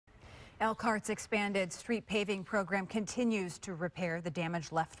Elkhart's expanded street paving program continues to repair the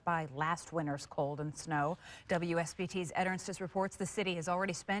damage left by last winter's cold and snow. WSBT's Ed Ernstis reports the city has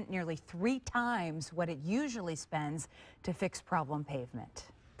already spent nearly 3 times what it usually spends to fix problem pavement.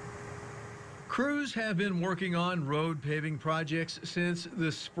 Crews have been working on road paving projects since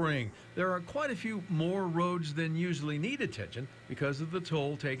the spring. There are quite a few more roads than usually need attention because of the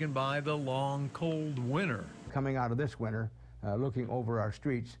toll taken by the long, cold winter. Coming out of this winter, looking over our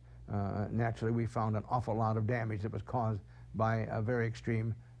streets, naturally we found an awful lot of damage that was caused by a very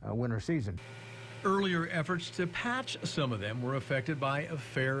extreme winter season. Earlier efforts to patch some of them were affected by a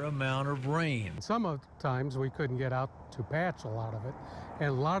fair amount of rain. Some of the times we couldn't get out to patch a lot of it, and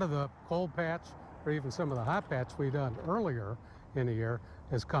a lot of the cold patch or even some of the hot patch we done earlier in the year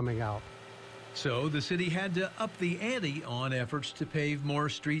is coming out. So the city had to up the ante on efforts to pave more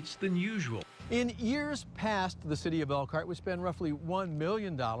streets than usual. In years past, the city of Elkhart would spend roughly $1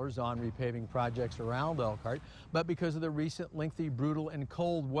 million on repaving projects around Elkhart, but because of the recent lengthy, brutal, and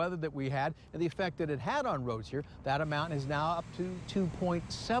cold weather that we had and the effect that it had on roads here, that amount is now up to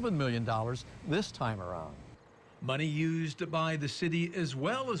 $2.7 million this time around. Money used by the city as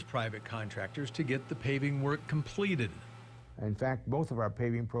well as private contractors to get the paving work completed. In fact, both of our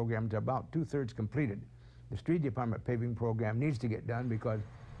paving programs are about 2/3 completed. The street department paving program needs to get done because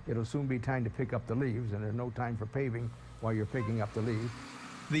it'll soon be time to pick up the leaves, and there's no time for paving while you're picking up the leaves.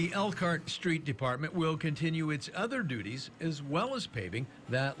 The Elkhart Street Department will continue its other duties as well as paving.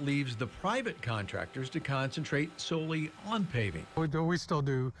 That leaves the private contractors to concentrate solely on paving. We still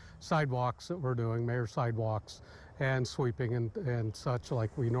do sidewalks that we're doing, mayor sidewalks and sweeping and such like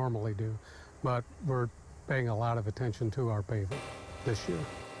we normally do, but we're paying a lot of attention to our paving this year.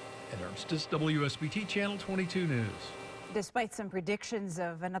 Ed Ernstis, WSBT Channel 22 News. Despite some predictions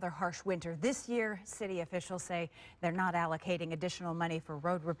of another harsh winter this year, city officials say they're not allocating additional money for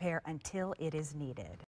road repair until it is needed.